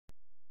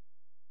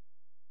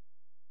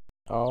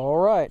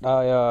Alright,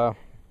 I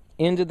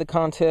ended the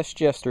contest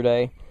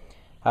yesterday.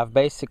 I've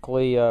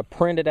basically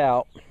printed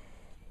out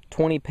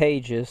 20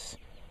 pages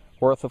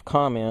worth of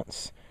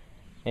comments,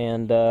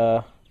 and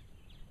I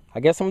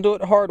guess I'm going to do it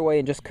the hard way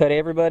and just cut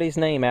everybody's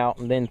name out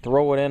and then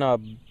throw it in a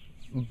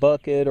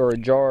bucket or a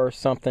jar or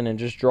something and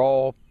just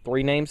draw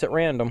 3 names at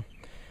random.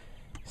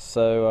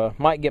 So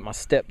might get my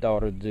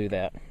stepdaughter to do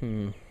that.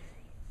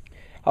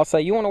 I'll say,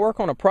 you want to work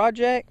on a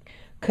project?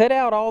 Cut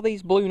out all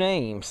these blue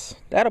names.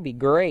 That'll be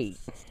great.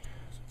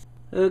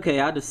 Okay,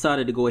 I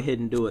decided to go ahead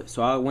and do it.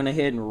 So I went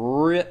ahead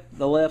and ripped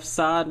the left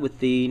side with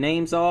the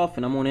names off,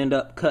 and I'm going to end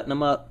up cutting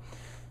them up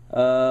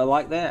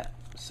like that.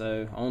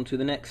 So on to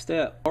the next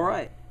step.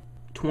 Alright,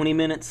 20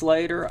 minutes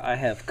later, I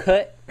have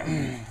cut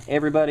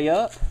everybody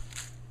up.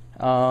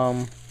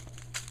 I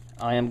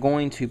am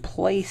going to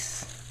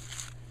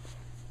place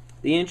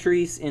the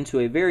entries into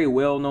a very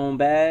well-known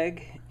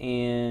bag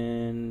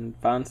and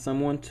find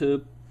someone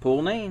to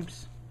pull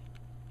names.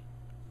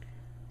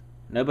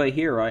 Nobody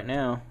here right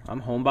now.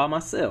 I'm home by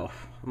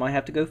myself. I might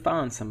have to go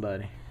find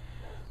somebody.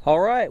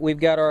 Alright, we've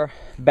got our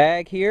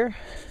bag here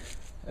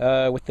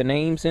with the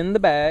names in the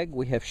bag.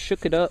 We have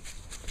shook it up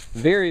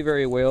very,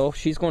 very well.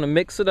 She's going to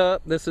mix it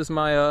up. This is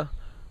my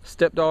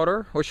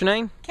stepdaughter. What's your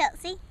name?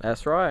 Kelsey.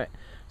 That's right.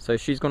 So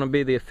she's going to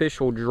be the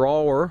official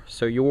drawer.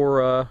 So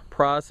your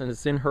prize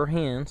is in her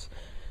hands.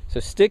 So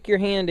stick your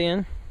hand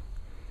in.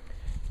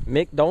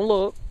 Don't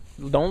look.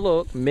 Don't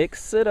look.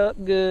 Mix it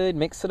up good.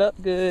 Mix it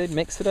up good.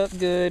 Mix it up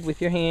good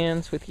with your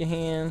hands. With your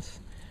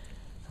hands.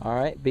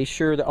 Alright. Be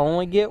sure to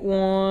only get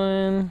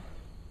one.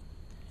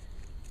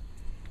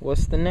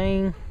 What's the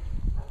name?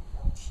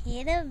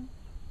 Cheetah.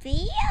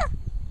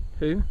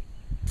 Who?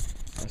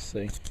 Let's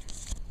see.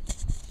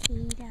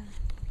 Cheetah.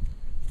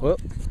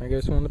 Whoop. There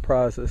goes one of the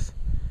prizes.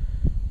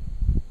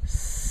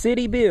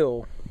 City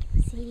Bill.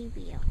 City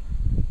Bill.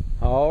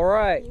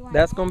 Alright,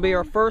 that's going to be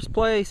our first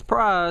place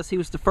prize. He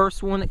was the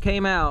first one that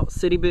came out,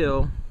 City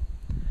Bill.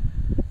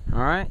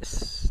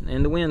 Alright,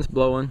 and the wind's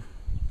blowing.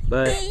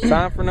 But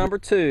time for number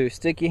 2.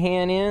 Stick your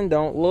hand in,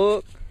 don't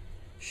look.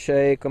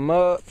 Shake them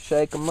up,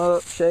 shake them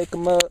up, shake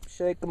them up,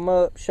 shake them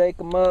up, shake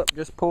them up.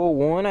 Just pull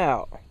one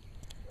out.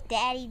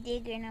 Daddy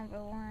Digger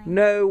number 1.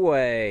 No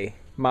way.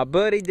 My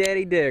buddy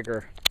Daddy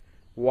Digger.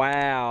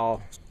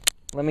 Wow.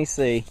 Let me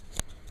see.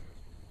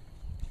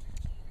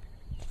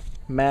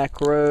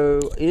 Macro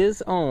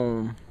is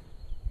on.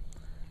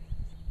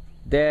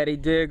 Daddy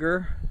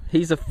Digger,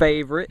 he's a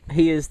favorite.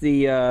 He is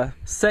the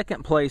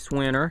second place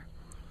winner.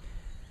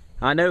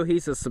 I know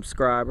he's a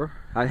subscriber.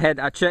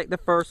 I checked the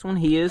first one.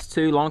 He is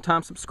too.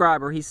 Long-time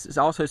subscriber. He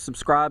also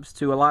subscribes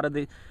to a lot of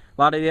the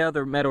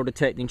other metal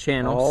detecting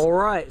channels. All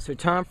right, so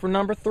time for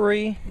number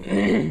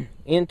 3.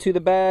 Into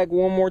the bag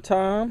one more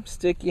time.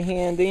 Stick your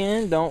hand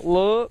in. Don't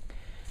look.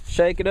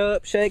 Shake it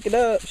up. Shake it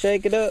up.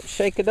 Shake it up.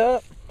 Shake it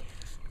up.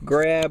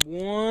 Grab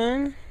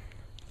one.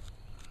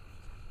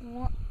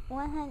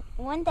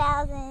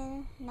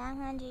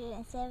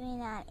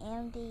 1,979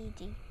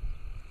 MDG.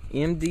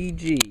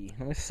 MDG.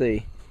 Let's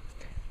see.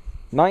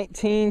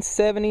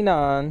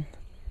 1979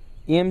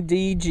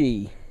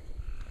 MDG.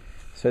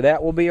 So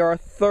that will be our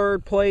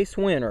 3rd place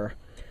winner.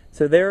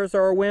 So there's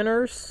our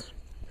winners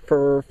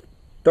for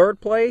 3rd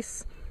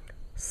place,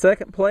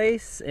 2nd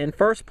place, and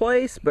 1st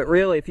place. But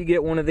really, if you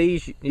get one of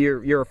these,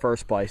 you're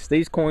 1st place.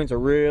 These coins are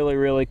really,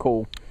 really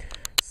cool.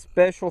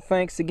 Special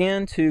thanks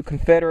again to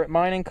Confederate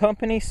Mining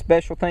Company.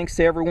 Special thanks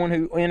to everyone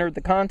who entered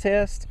the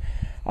contest.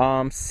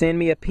 Send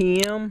me a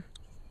PM.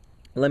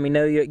 Let me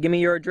know. Give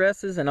me your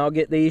addresses, and I'll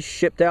get these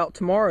shipped out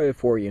tomorrow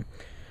for you.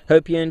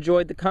 Hope you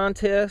enjoyed the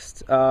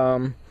contest.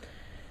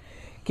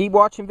 Keep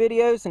watching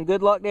videos, and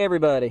good luck to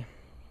everybody.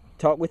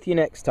 Talk with you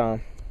next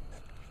time.